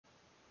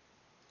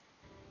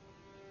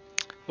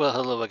Well,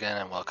 hello again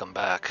and welcome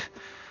back.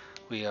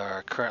 We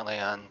are currently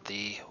on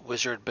the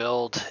wizard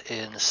build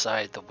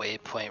inside the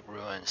Waypoint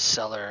Ruin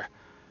cellar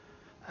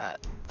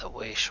at the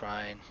Way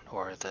Shrine,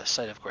 or the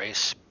Site of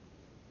Grace.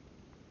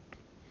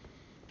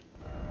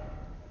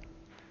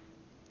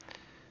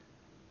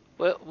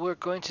 What we're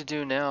going to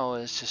do now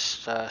is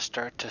just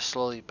start to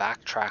slowly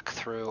backtrack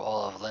through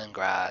all of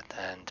Lingrave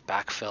and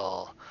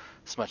backfill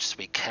as much as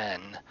we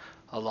can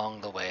along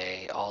the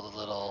way, all the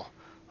little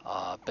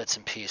bits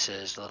and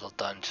pieces, little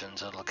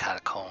dungeons, little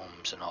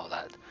catacombs and all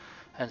that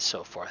and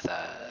so forth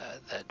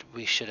that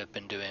we should have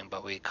been doing,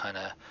 but we kind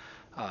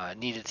of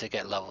needed to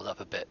get leveled up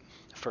a bit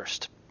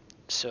first.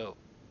 So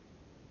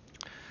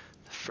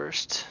the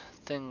first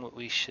thing what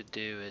we should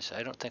do is,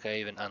 I don't think I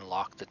even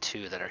unlocked the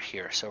two that are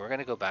here, so we're going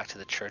to go back to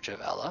the Church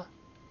of Ella.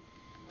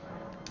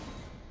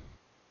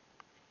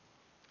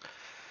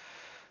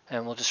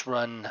 And we'll just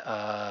run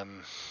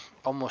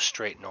almost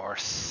straight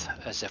north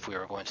as if we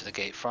were going to the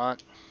gate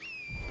front.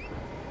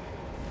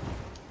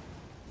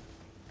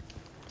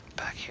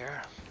 Back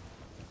here.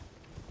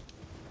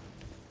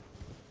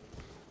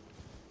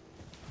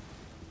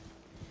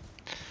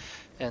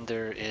 And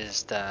there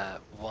is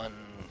that one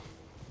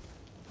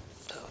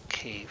little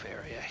cave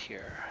area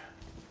here.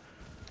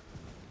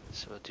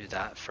 So we'll do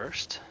that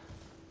first.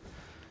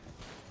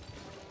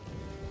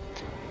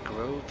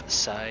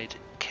 Groveside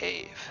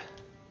Cave.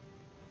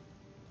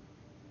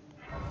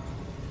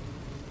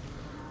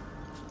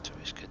 It's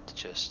always good to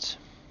just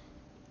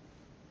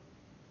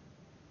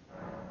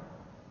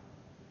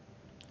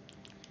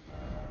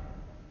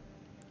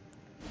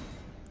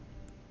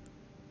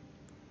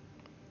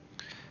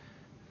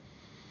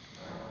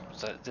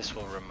this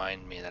will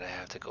remind me that I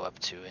have to go up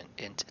to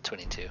int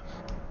 22.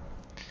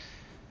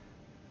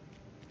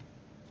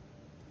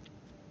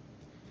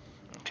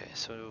 Okay,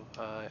 so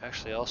I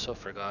actually also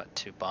forgot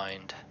to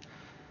bind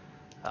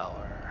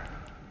our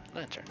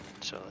lantern,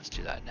 so let's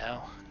do that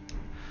now.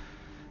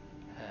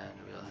 And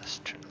we'll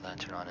just turn the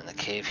lantern on in the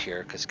cave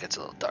here because it gets a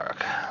little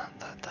dark.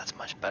 That's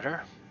much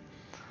better.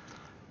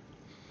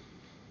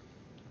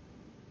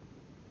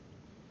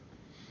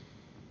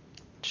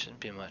 Shouldn't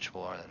be much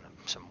more than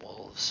some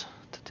wolves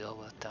to deal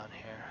with down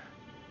here.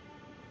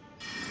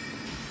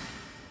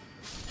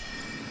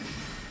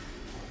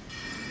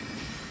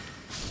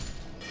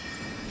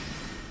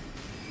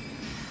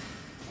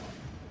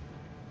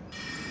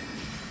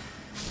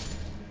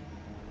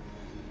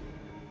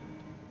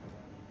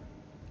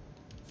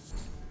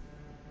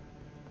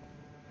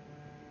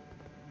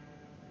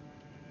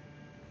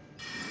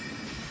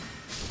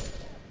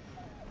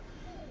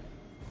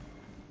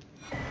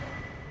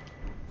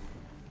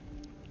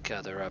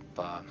 Gather up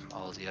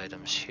all the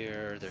items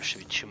here. There should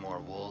be two more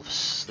wolves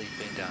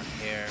sleeping down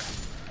here.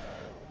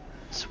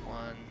 That's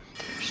one,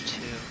 there's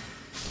two.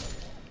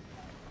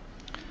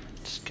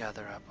 Just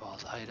gather up all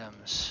the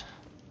items.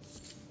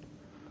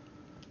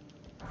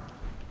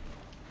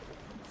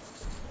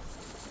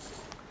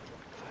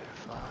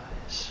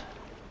 Fireflies.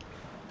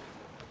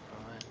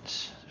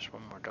 Ruins. There's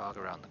one more dog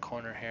around the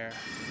corner here.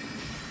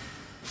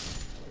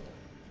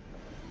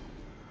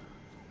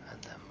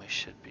 And then we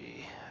should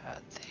be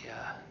at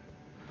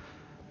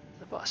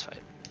the boss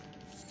fight.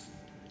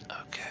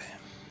 Okay,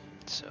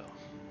 so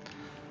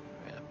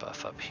we're gonna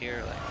buff up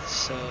here like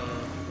so.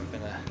 We're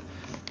gonna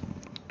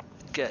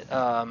get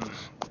our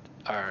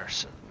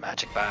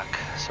magic back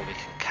so we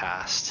can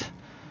cast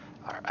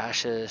our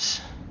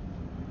ashes.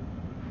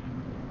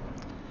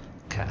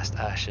 Cast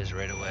ashes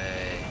right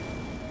away.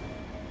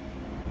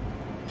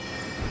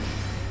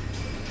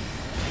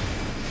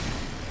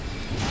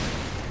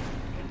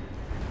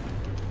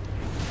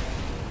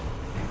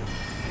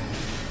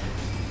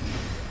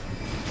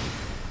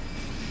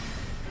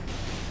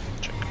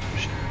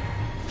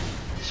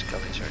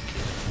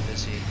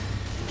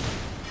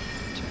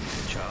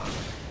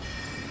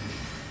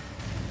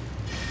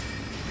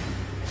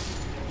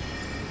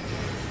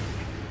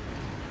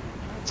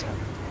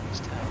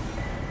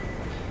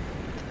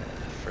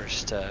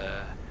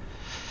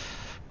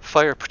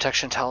 Fire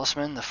protection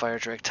talisman, the fire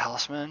drake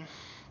talisman,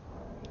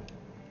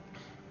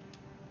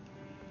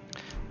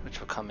 which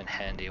will come in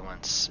handy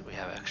once we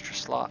have extra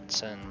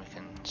slots and we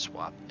can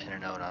swap in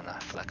and out on a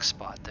flex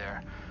spot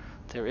there.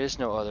 There is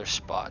no other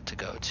spot to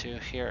go to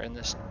here in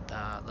this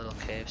little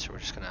cave, so we're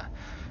just gonna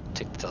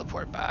take the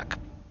teleport back.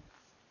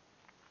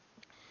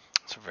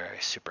 It's a very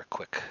super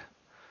quick.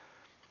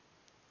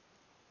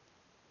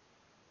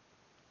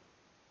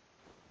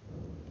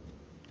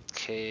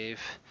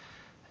 Cave,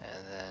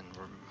 and then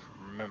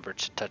remember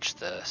to touch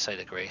the Site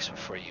of Grace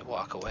before you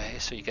walk away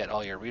so you get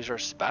all your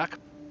resources back.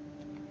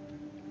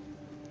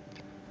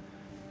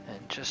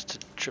 And just to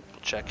triple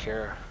check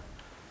here,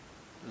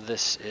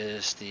 this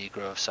is the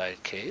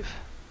Groveside Cave.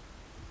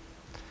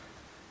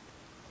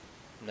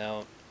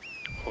 Now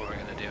what we're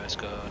going to do is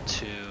go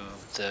to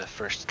the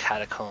first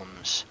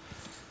catacombs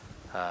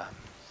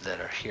that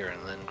are here in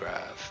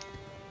Lingrave.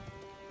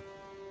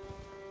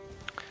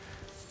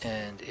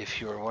 And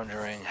if you were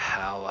wondering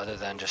how, other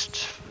than just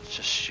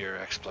sheer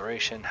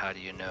exploration, how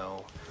do you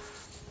know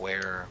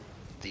where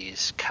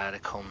these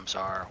catacombs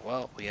are?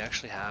 Well, we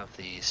actually have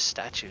these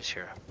statues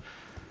here.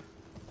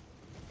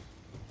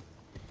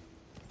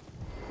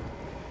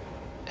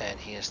 And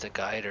he is the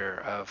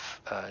guider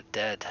of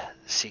dead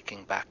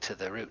seeking back to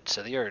the roots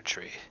of the Erd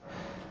tree.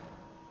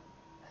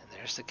 And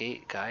there's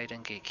the guide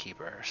and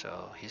gatekeeper.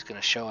 So he's going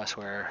to show us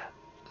where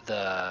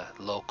the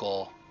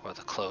local or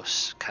the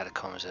close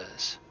catacombs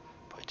is,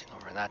 pointing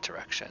over in that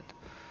direction.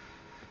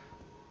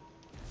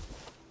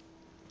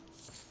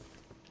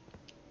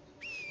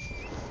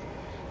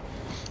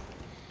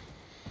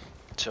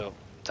 So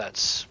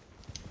that's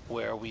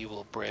where we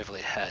will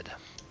bravely head.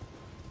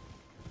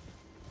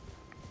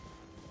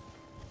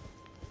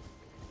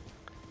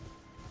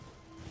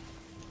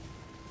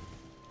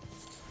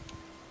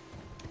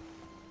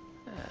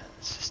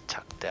 This is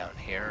tucked down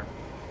here,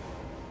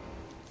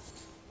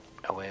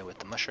 away with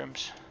the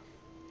mushrooms.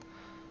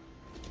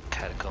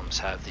 Catacombs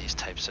have these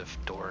types of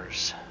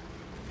doors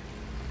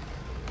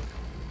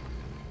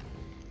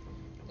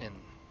in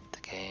the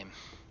game.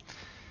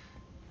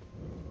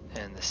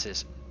 And this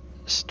is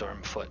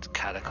Stormfoot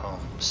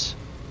Catacombs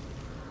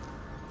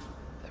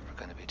that we're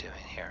going to be doing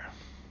here.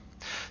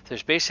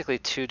 There's basically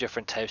two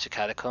different types of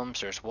catacombs.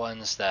 There's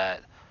ones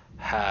that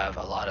have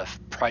a lot of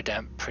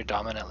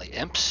predominantly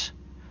imps.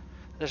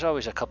 There's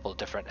always a couple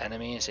different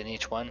enemies in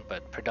each one,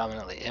 but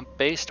predominantly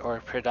imp-based or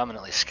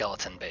predominantly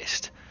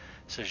skeleton-based.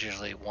 So there's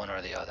usually one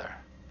or the other.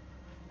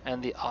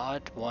 And the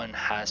odd one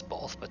has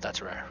both, but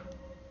that's rare.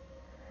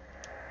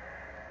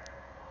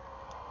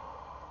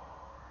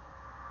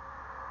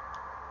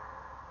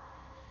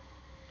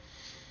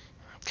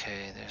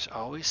 Okay, there's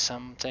always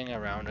something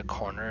around a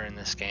corner in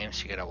this game,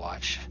 so you gotta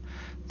watch.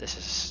 This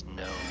is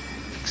no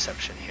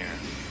exception here.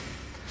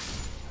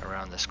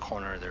 Around this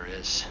corner there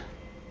is.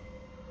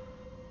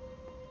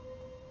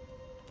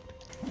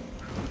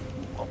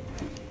 Oh,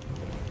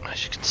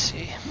 as you can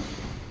see.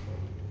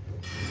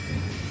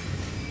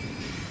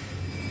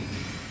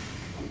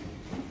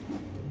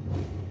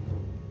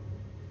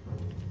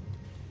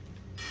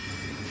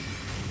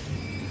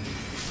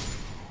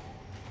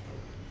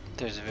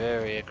 There's a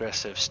very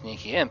aggressive,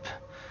 sneaky imp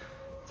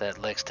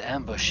that likes to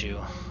ambush you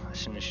as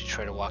soon as you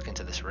try to walk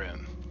into this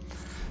room.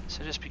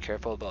 So just be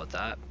careful about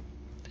that.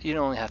 You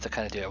don't only have to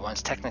kind of do it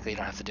once. Technically, you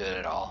don't have to do it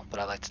at all,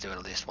 but I like to do it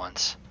at least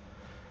once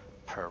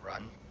per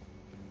run.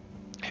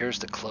 Here's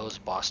the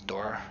closed boss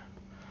door.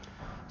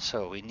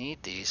 So we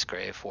need these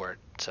grave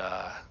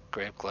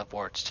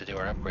glyphworts to do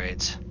our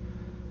upgrades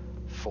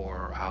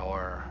for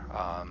our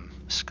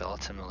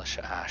skeleton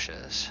militia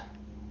ashes.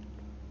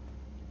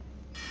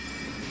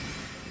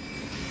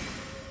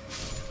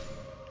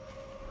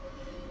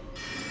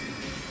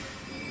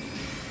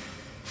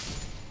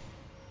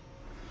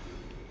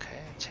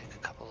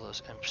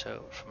 Those imps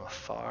out from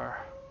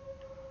afar.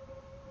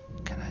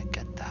 Can I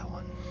get that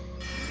one?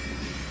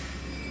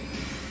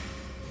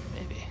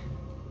 Maybe.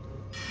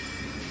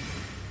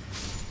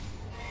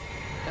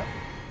 Yep.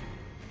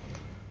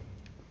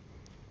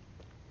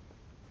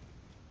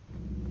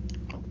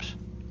 Oops.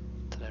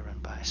 Did I run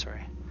by?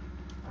 Sorry.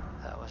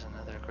 That was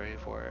another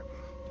grave wort.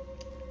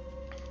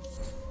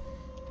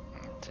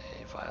 And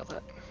a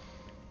violet.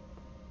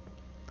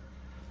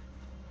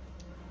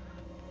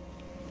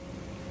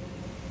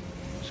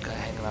 Guy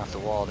hanging off the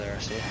wall there,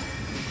 see?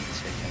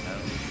 Let's take him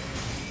out.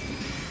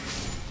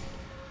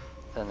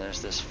 Then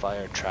there's this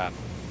fire trap.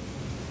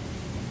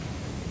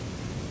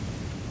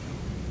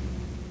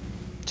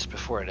 Just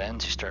before it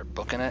ends, you start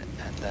booking it,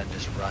 and then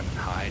just run and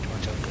hide.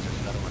 Watch out, because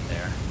there's another one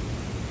there.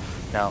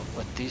 Now,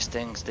 with these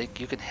things,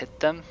 you can hit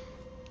them,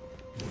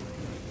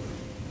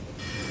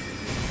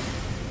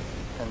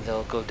 and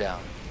they'll go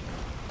down.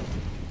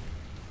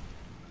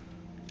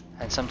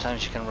 And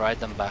sometimes you can ride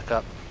them back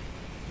up.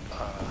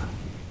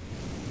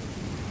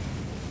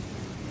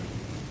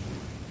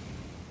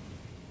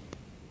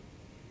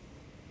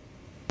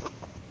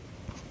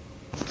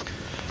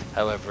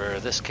 However,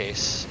 in this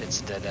case,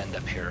 it's dead end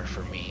up here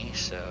for me,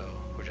 so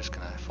we're just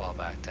gonna fall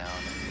back down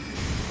and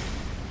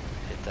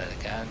hit that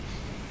again.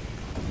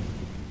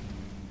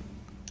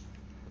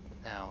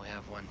 Now we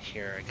have one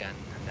here again,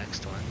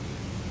 next one.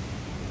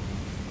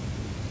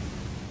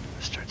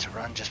 Start to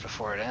run just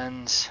before it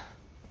ends.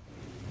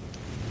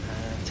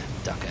 And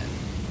duck it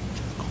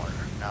to the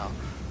corner. Now,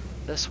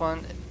 this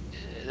one,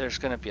 there's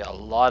gonna be a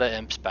lot of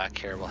imps back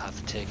here. We'll have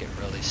to take it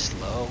really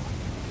slow.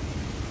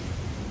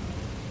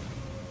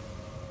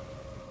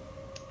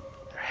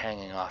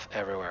 Hanging off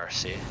everywhere,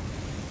 see?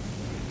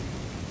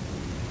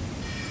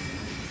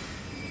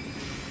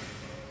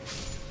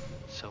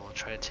 So we'll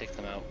try to take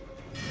them out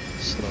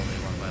slowly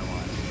one by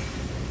one.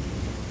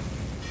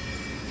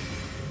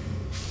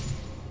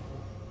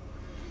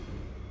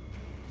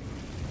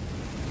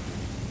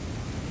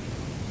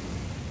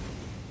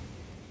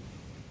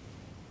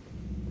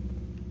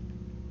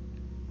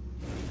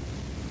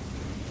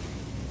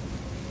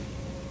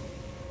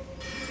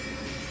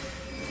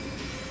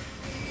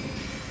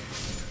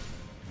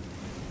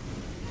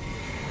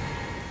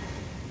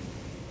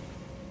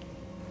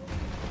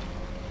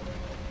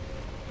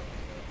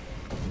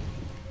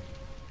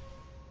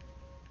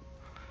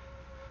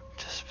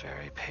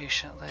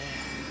 patiently,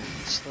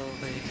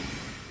 slowly.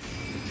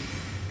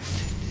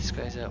 Take these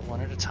guys out one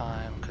at a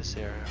time because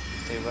they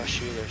rush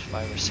you. There's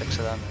 5 or 6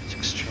 of them. It's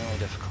extremely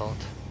difficult.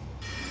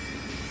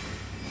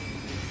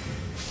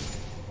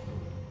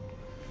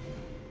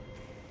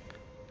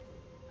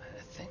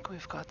 I think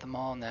we've got them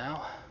all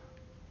now.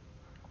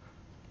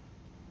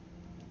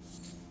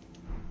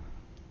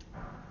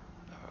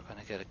 We're going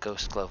to get a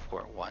Ghost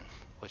Glovewort 1,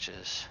 which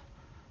is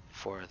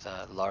for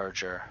the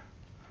larger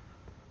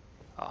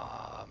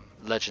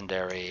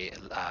legendary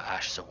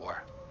Ashes of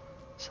War.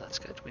 So that's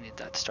good. We need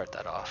that to start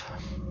that off.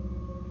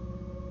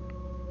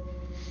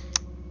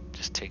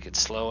 Just take it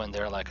slow in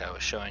there like I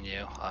was showing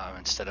you,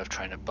 instead of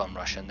trying to bum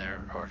rush in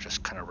there or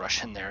just kind of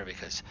rush in there,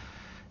 because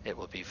it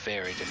will be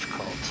very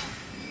difficult.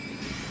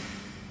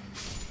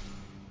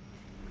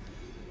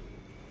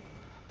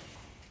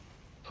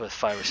 With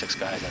 5 or 6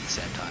 guys at the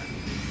same time.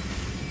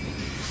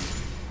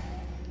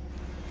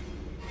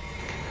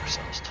 Get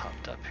ourselves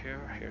topped up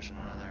here. Here's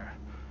another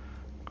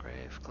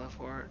Grave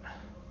Glovewort.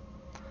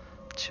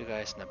 2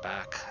 guys in the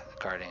back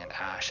guarding an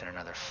ash and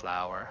another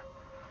flower.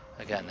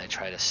 Again, they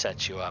try to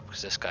set you up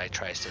because this guy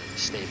tries to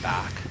stay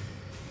back,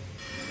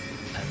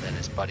 and then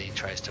his buddy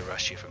tries to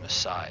rush you from the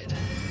side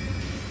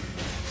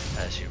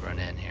as you run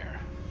in here.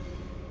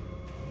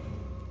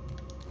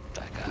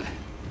 That guy.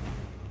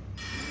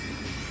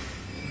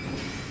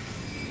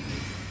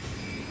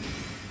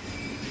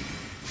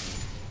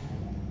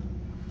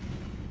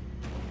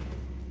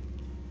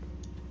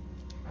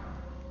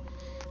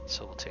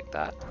 So we'll take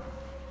that.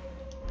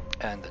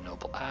 And the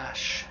Noble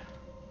Ash.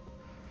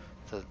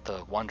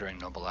 The Wandering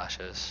Noble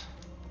Ashes.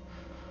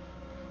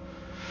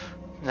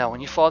 Now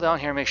when you fall down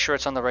here, make sure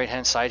it's on the right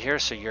hand side here,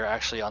 so you're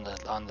actually on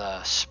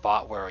the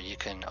spot where you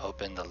can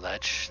open the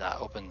ledge,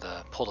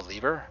 pull the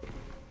lever.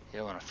 You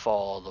don't want to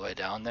fall all the way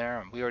down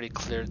there. We already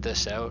cleared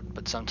this out,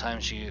 but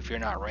sometimes if you're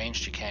not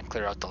ranged, you can't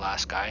clear out the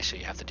last guy, so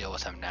you have to deal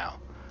with him now.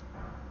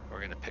 We're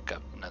going to pick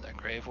up another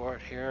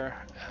Gravewort here,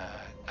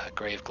 a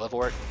Grave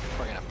Glovewort.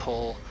 We're going to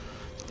pull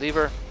the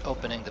lever,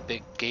 opening the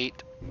big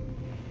gate,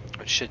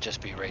 which should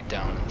just be right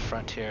down in the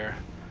front here.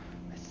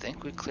 I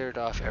think we cleared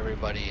off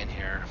everybody in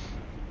here.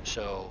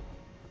 So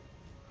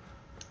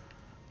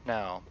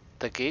now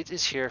the gate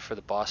is here for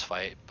the boss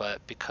fight,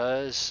 but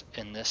because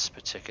in this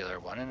particular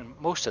one, and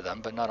most of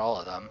them, but not all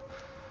of them,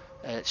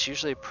 it's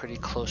usually a pretty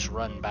close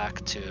run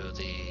back to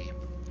the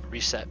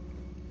reset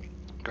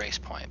grace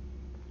point.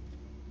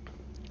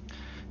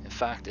 In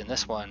fact, in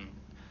this one,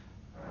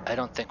 I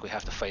don't think we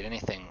have to fight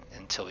anything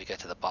until we get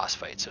to the boss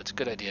fight, so it's a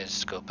good idea to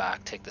just go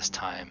back, take this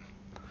time,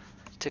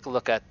 take a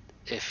look at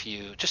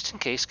just in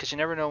case, because you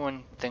never know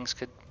when things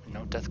could,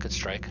 death could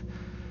strike.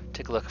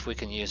 Take a look if we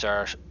can use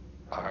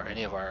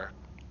any of our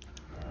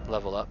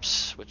level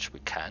ups, which we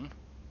can.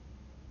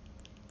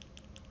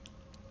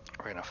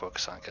 We're going to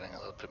focus on getting a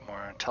little bit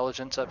more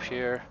intelligence up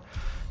here.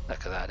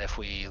 Look at that. If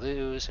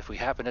we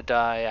happen to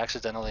die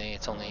accidentally,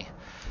 it's only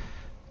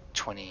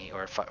 20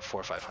 or 400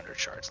 or 500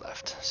 shards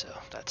left. So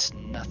that's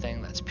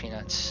nothing. That's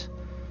peanuts.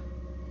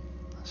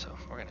 So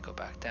we're going to go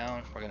back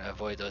down. We're going to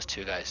avoid those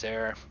 2 guys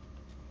there.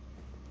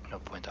 No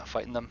point on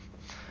fighting them.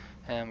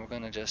 And we're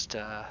going to just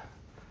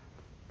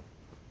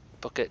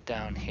book it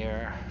down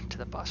here to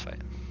the boss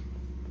fight.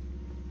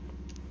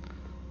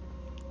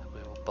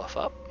 We will buff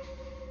up.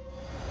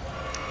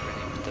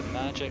 Ready with the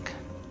magic.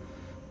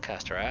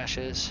 Cast our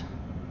ashes.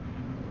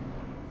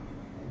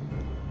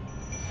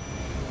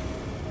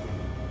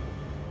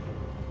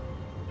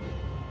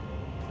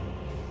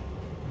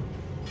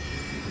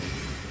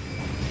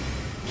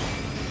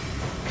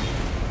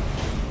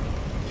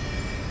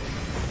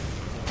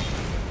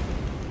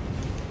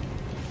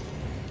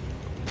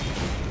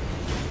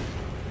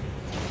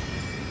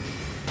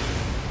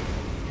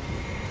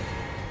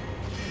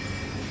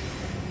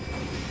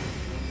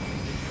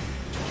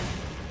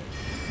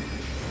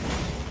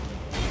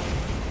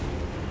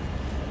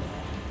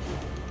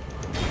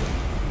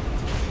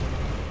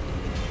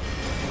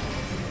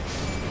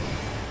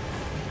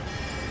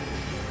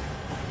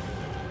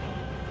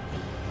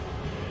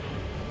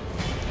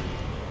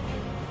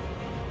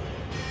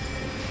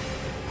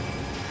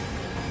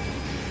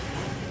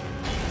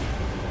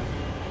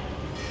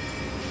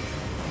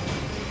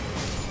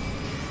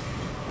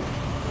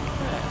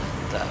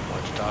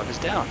 Dog is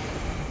down.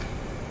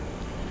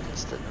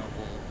 It's the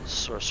Noble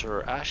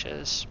Sorcerer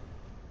Ashes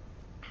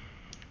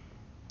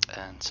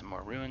and some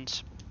more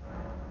runes,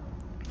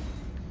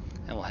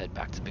 and we'll head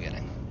back to the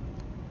beginning.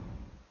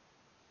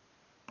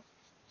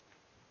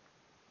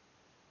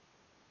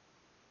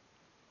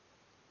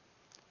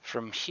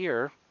 From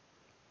here,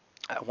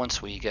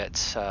 once we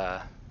get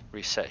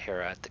reset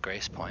here at the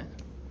grace point,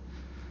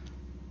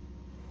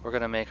 we're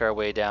going to make our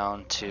way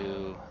down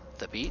to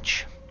the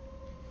beach,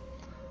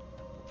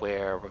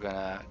 where we're going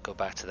to go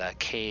back to that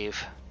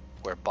cave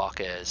where Bok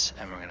is,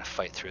 and we're going to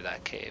fight through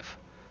that cave.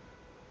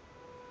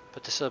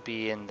 But this will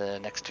be in the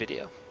next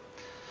video.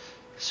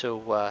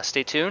 So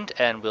stay tuned,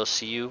 and we'll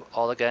see you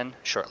all again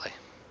shortly.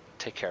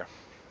 Take care.